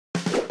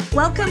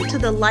Welcome to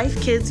the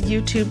LifeKids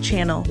YouTube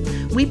channel.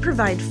 We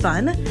provide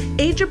fun,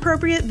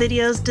 age-appropriate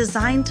videos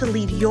designed to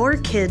lead your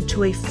kid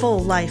to a full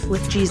life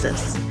with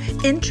Jesus.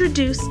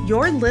 Introduce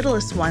your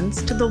littlest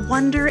ones to the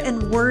wonder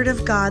and Word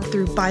of God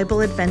through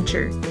Bible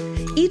adventure.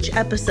 Each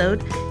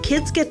episode,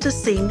 kids get to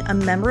sing a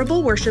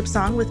memorable worship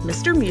song with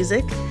Mr.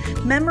 Music,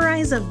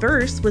 memorize a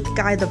verse with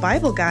Guy the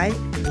Bible Guy,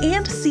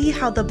 and see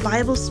how the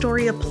Bible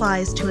story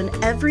applies to an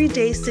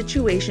everyday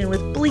situation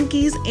with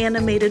Blinky's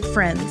animated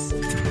friends.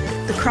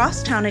 The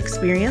Crosstown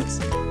experience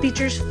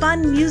features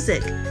fun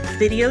music,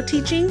 video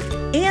teaching,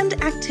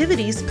 and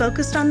activities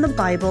focused on the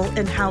Bible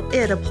and how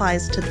it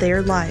applies to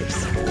their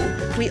lives.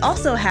 We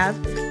also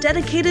have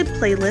dedicated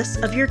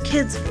playlists of your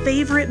kids'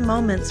 favorite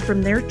moments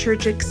from their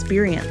church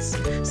experience,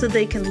 so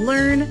they can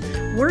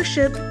learn,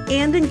 worship,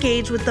 and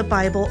engage with the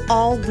Bible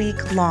all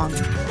week long.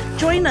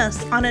 Join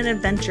us on an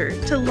adventure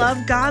to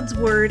love God's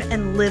Word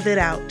and live it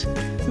out.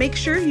 Make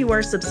sure you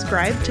are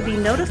subscribed to be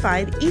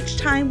notified each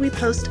time we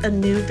post a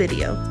new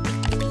video.